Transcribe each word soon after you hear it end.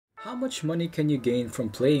How much money can you gain from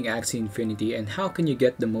playing Axie Infinity, and how can you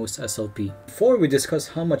get the most SLP? Before we discuss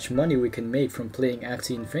how much money we can make from playing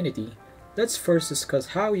Axie Infinity, let's first discuss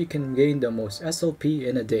how you can gain the most SLP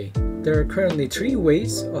in a day. There are currently 3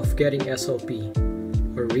 ways of getting SLP: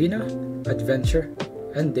 Arena, Adventure,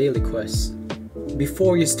 and Daily Quests.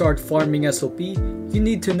 Before you start farming SLP, you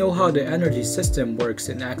need to know how the energy system works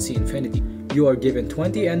in Axie Infinity. You are given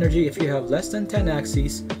 20 energy if you have less than 10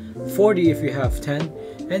 Axies, 40 if you have 10,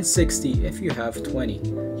 and 60 if you have 20.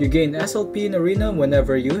 You gain SLP in Arena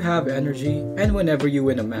whenever you have energy and whenever you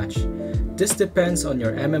win a match. This depends on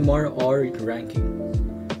your MMR or ranking.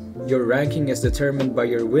 Your ranking is determined by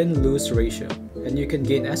your win-lose ratio, and you can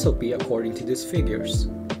gain SLP according to these figures.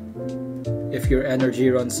 If your energy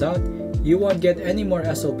runs out, you won't get any more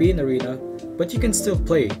SLP in Arena, but you can still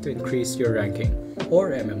play to increase your ranking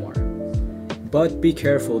or MMR. But be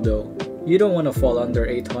careful though, you don't want to fall under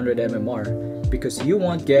 800 MMR because you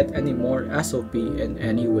won't get any more SLP in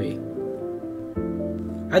any way.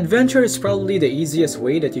 Adventure is probably the easiest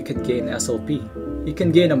way that you can gain SLP. You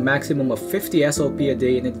can gain a maximum of 50 SLP a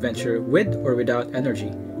day in Adventure with or without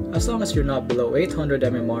energy, as long as you're not below 800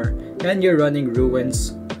 MMR and you're running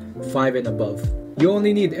Ruins 5 and above. You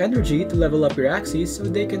only need energy to level up your Axies so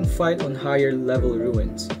they can fight on higher level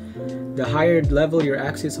Ruins. The higher level your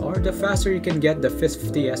Axies are, the faster you can get the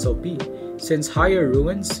 50 SLP, since higher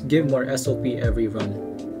Ruins give more SLP every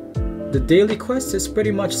run. The daily quest is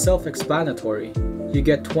pretty much self-explanatory. You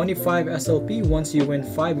get 25 SLP once you win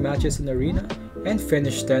 5 matches in Arena and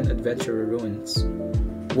finish 10 Adventure Ruins.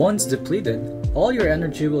 Once depleted, all your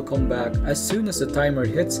energy will come back as soon as the timer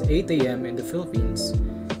hits 8 AM in the Philippines.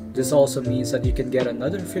 This also means that you can get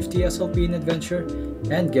another 50 SLP in Adventure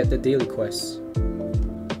and get the daily quests.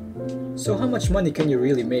 So how much money can you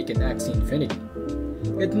really make in Axie Infinity?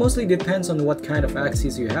 It mostly depends on what kind of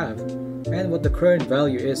Axies you have and what the current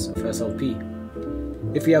value is of SLP.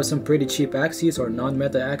 If you have some pretty cheap Axies or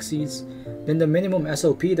non-meta Axies, then the minimum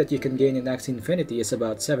SLP that you can gain in Axie Infinity is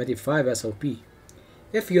about 75 SLP,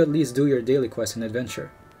 if you at least do your daily quest in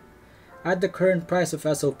Adventure. At the current price of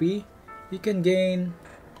SLP, you can gain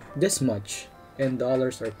this much in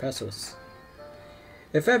dollars or pesos.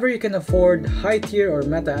 If ever you can afford high tier or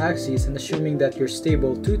meta Axies, and assuming that you're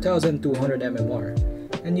stable 2200 MMR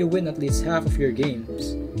and you win at least half of your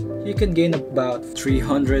games, you can gain about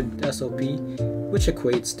 300 SLP, which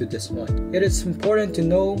equates to this much. It is important to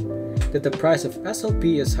know that the price of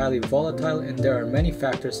SLP is highly volatile and there are many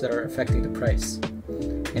factors that are affecting the price.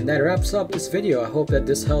 And that wraps up this video. I hope that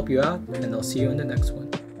this helped you out, and I'll see you in the next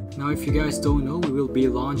one. Now, if you guys don't know, we will be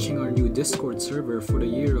launching our new Discord server for the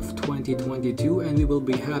year of 2022, and we will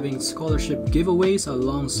be having scholarship giveaways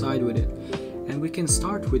alongside with it. And we can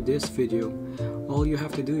start with this video. All you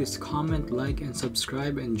have to do is comment, like, and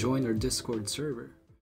subscribe and join our Discord server.